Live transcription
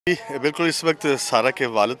جی بالکل اس وقت سارا کے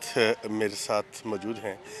والد میرے ساتھ موجود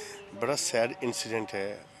ہیں. بڑا سیڈ انسیڈنٹ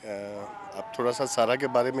ہے. آپ تھوڑا سا سارا کے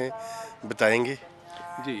بارے میں بتائیں گے؟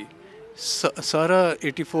 جی سارا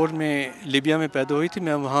 84 میں لیبیا میں پیدا ہوئی تھی.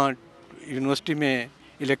 میں وہاں یونیورسٹی میں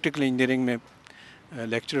الیکٹریکل انجینئرنگ میں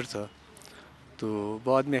لیکچرر تھا. تو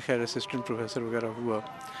بعد میں خیر اسسٹنٹ پروفیسر وغیرہ ہوا.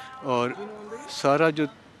 اور سارا جو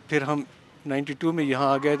پھر ہم 92 میں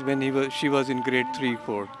یہاں آ گئے when she was in grade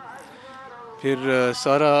 3-4. پھر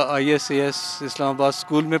سارا ISAS اسلام آباد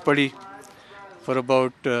اسکول میں پڑھی for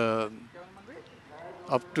about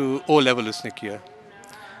up to O level. اس نے کیا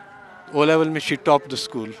او لیول میں شی top the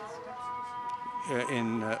school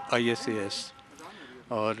in ISAS.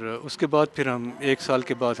 اور اس کے بعد پھر ہم 1 سال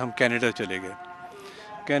کے بعد ہم کینیڈا چلے گئے.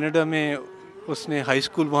 کینیڈا میں اس نے ہائی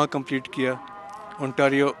اسکول وہاں کمپلیٹ کیا.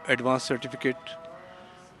 اونٹاریو ایڈوانس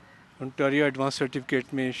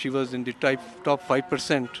سرٹیفکیٹ میں she was in the top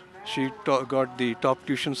 5%. She got the top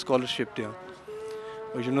tuition scholarship دیا.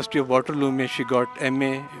 اور یونیورسٹی آف واٹرلو میں she got MA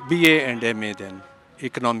BA and MA then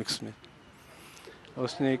economics میں.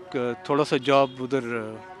 اس نے ایک تھوڑا سا جاب ادھر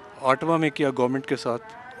آٹوا میں کیا گورنمنٹ کے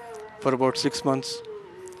ساتھ فار اباؤٹ 6 months.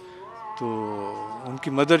 تو ان کی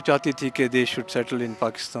مدر چاہتی تھی کہ دے شوڈ سیٹل ان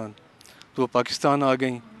پاکستان. تو وہ پاکستان آ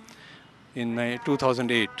گئیں ان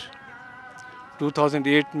 2008.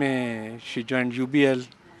 2008 میں شی جوائنڈ UBL.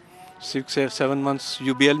 6-7 months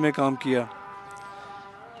UBL میں کام کیا.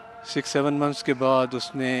 6-7 months کے بعد اس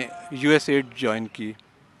نے USAID جوائن کی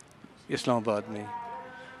اسلام آباد میں.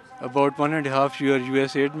 اباؤٹ 1.5 year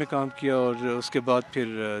USAID میں کام کیا. اور اس کے بعد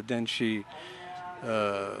پھر دین she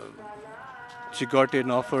got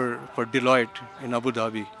an offer for delight in Abu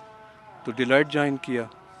Dhabi. تو ڈیلائٹ جوائن کیا.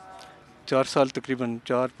 4 سال تقریباً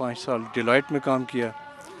 4-5 سال ڈیلائٹ میں کام کیا.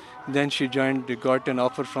 دین she got an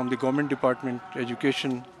offer from the government department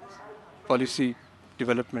education policy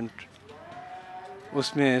development.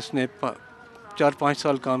 اس میں اس نے 4-5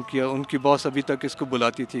 سال کام کیا. ان کی باس ابھی تک اس کو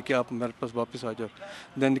بلاتی تھی کہ آپ میرے پاس واپس آ جاؤ.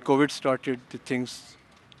 دین کووڈ اسٹارٹیڈ دی تھنگس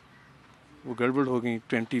وہ گڑبڑ ہو گئیں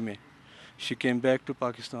 20 میں. She came back to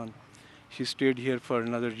Pakistan. She stayed here for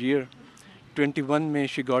another year. 21 میں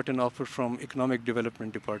she got an offer from economic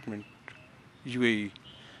development department UAE.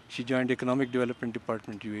 She joined Economic Development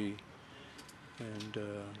Department UAE. And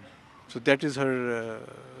so that is her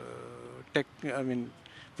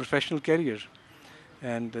professional career.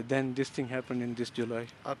 And then this thing happened in this July.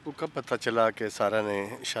 آپ کو کب پتہ چلا کہ سارا نے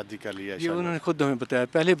شادی کر لیا؟ یہ انہوں نے خود ہمیں بتایا.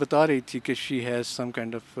 پہلے بتا رہی تھی کہ she has some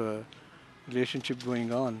kind of relationship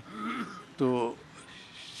going on. تو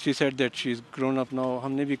she said that she is grown up now.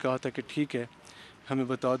 ہم نے بھی کہا تھا کہ ٹھیک ہے ہمیں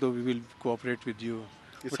بتا دو, we will cooperate with you.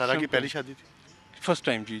 یہ سارا کی پہلی شادی تھی؟ First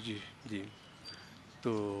time. جی.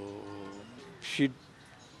 تو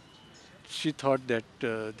she thought that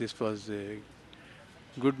this was a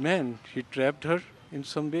good man. He trapped her in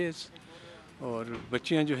some ways. اور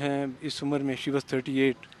بچیاں جو ہیں اس عمر میں she was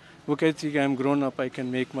 38. وہ کہتی تھی کہ I am grown up, I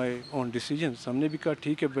can make my own decisions. ہم نے بھی کہا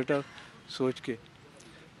ٹھیک ہے بیٹا سوچ کے.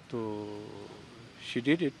 تو she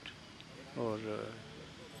did it. اور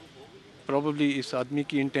probably اس آدمی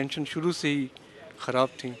کی انٹینشن شروع سے ہی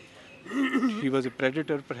خراب تھیں. He was a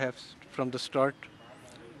predator perhaps from the start.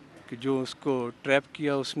 کہ جو اس کو ٹریپ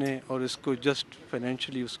کیا اس نے اور اس کو جسٹ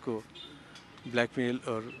فائنینشلی اس کو بلیک میل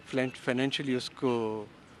اور فائنینشلی اس کو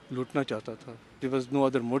لوٹنا چاہتا تھا. There was no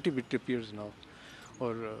other motive, it appears now.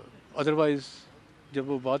 اور ادروائز جب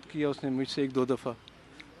وہ بات کیا اس نے مجھ سے 1-2 دفعہ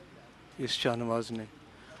اس شاہ نواز نے,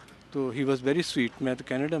 تو ہی واز ویری سویٹ. میں تو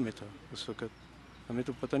کینیڈا میں تھا اس وقت, ہمیں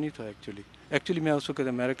تو پتہ نہیں تھا ایکچولی میں اس وقت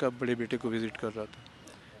امریکہ بڑے بیٹے کو وزٹ کر رہا تھا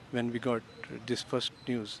when we got this first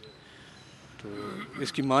news. تو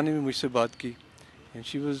اس کی ماں نے بھی مجھ سے بات کی and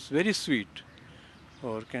she was very sweet.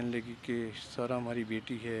 اور کہنے لگی کہ سارا ہماری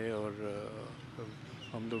بیٹی ہے اور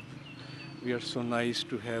ہم لوگ we are so nice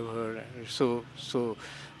to have her,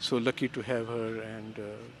 so lucky to have her, and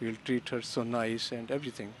we'll treat her so nice and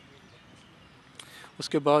everything. اس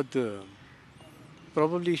کے بعد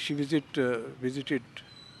probably she visited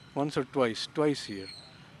once or twice here.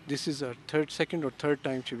 This is her second or third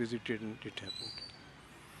time she visited and it happened.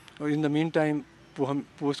 اور in the meantime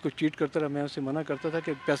وہ اس کو chat کرتا رہا. میں اسے منع کرتا تھا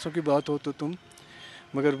کہ پیسوں کی بات ہو تو تم,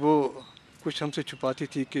 مگر وہ کچھ ہم سے چھپاتی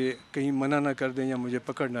تھی کہ کہیں منع نہ کر دیں یا مجھے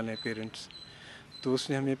پکڑ نہ لیں پیرنٹس. تو اس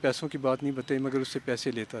نے ہمیں پیسوں کی بات نہیں بتائی مگر اس سے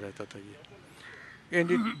پیسے لیتا رہتا تھا یہ.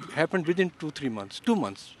 And it happened within 2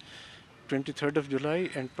 months. 23rd of July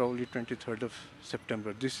and probably 23rd of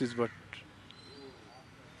September. This is what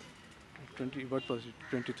was it,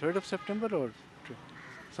 23rd of September or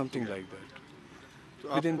something like that.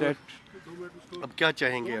 Within that. اب کیا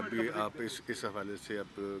چاہیں گے ابھی آپ اس حوالے سے,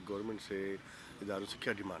 اب گورنمنٹ سے اداروں سے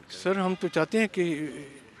کیا ڈیمانڈ کریں؟ سر ہم تو چاہتے ہیں کہ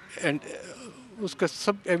एंड उसका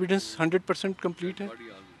सब एविडेंस 100% कंप्लीट है?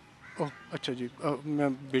 ओह अच्छा जी, मैं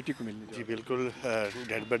बेटी को मिलने जी बिल्कुल,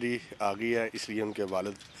 डेड बॉडी आ गई है, इसलिए उनके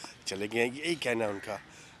वालिद चले गए हैं। यही कहना है उनका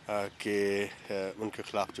कि उनके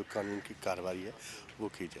ख़िलाफ़ जो कानून की कार्रवाई है वो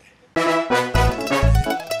की जाए।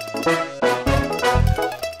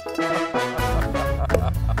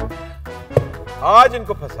 आज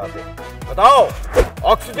इनको फंसा दे। बताओ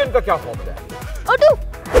ऑक्सीजन का क्या फॉर्मूला है? O2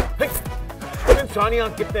 इंसानी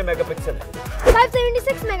आंख कितने मेगापिक्सल है?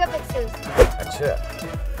 576 मेगापिक्सेल्स। अच्छा,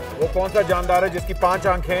 वो कौन सा जानदार है जिसकी 5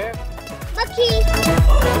 आंखें हैं? मक्खी।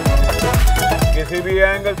 किसी भी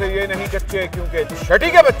एंगल से ये नहीं कच्चे, क्योंकि छठी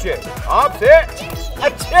के बच्चे आपसे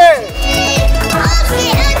अच्छे।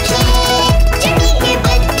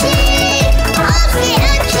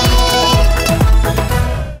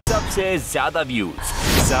 सबसे ज्यादा व्यूज,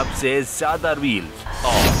 सबसे ज्यादा रील्स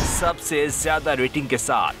और सबसे ज्यादा रेटिंग के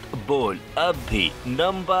साथ बोल अब भी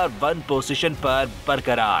नंबर 1 पोजीशन पर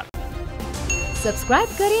बरकरार। सब्सक्राइब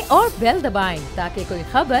करें और बेल दबाएं ताकि कोई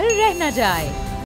खबर रह न जाए।